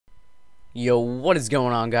Yo, what is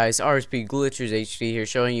going on, guys? RSP GlitchersHD here,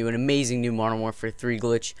 showing you an amazing new Modern Warfare 3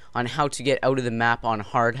 glitch on how to get out of the map on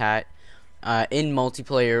hard hat in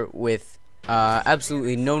multiplayer with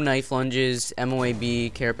absolutely no knife lunges,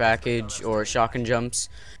 MOAB, care package, or shotgun jumps.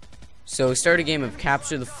 So start a game of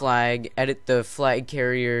capture the flag, edit the flag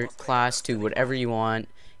carrier class to whatever you want,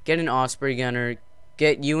 get an Osprey Gunner,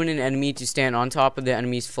 get you and an enemy to stand on top of the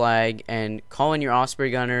enemy's flag, and call in your Osprey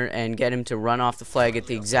Gunner and get him to run off the flag at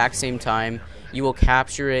the exact same time. You will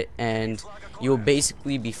capture it, and you will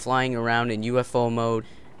basically be flying around in UFO mode.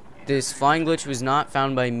 This flying glitch was not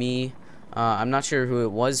found by me. I'm not sure who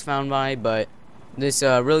it was found by, but this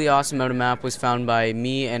really awesome out of map was found by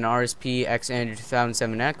me and RSP X Andrew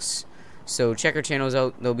 2007X. So check our channels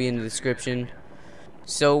out, they'll be in the description.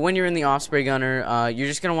 So when you're in the Osprey Gunner, you're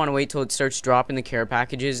just going to want to wait till it starts dropping the care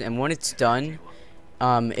packages, and when it's done,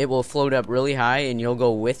 it will float up really high and you'll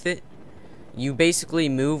go with it. You basically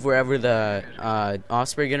move wherever the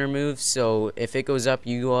Osprey Gunner moves, so if it goes up,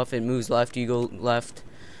 you go up, if it moves left, you go left.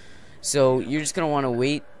 So you're just going to want to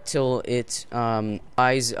wait till it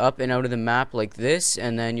flies up and out of the map like this,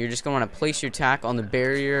 and then you're just going to want to place your tack on the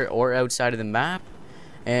barrier or outside of the map,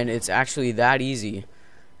 and it's actually that easy.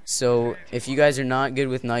 So if you guys are not good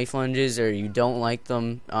with knife lunges or you don't like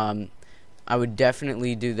them, I would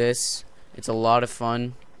definitely do this. It's a lot of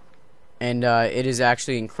fun, and it is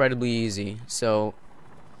actually incredibly easy. So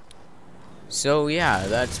yeah,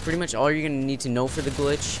 that's pretty much all you're gonna need to know for the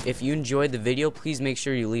glitch. If you enjoyed the video, please make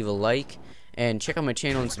sure you leave a like and check out my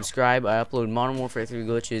channel and subscribe. I upload Modern Warfare 3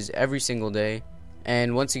 glitches every single day.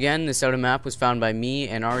 And once again, this out of map was found by me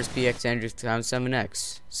and RSPX Andrew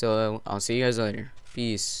 2007X. So I'll see you guys later.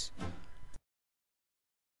 Peace.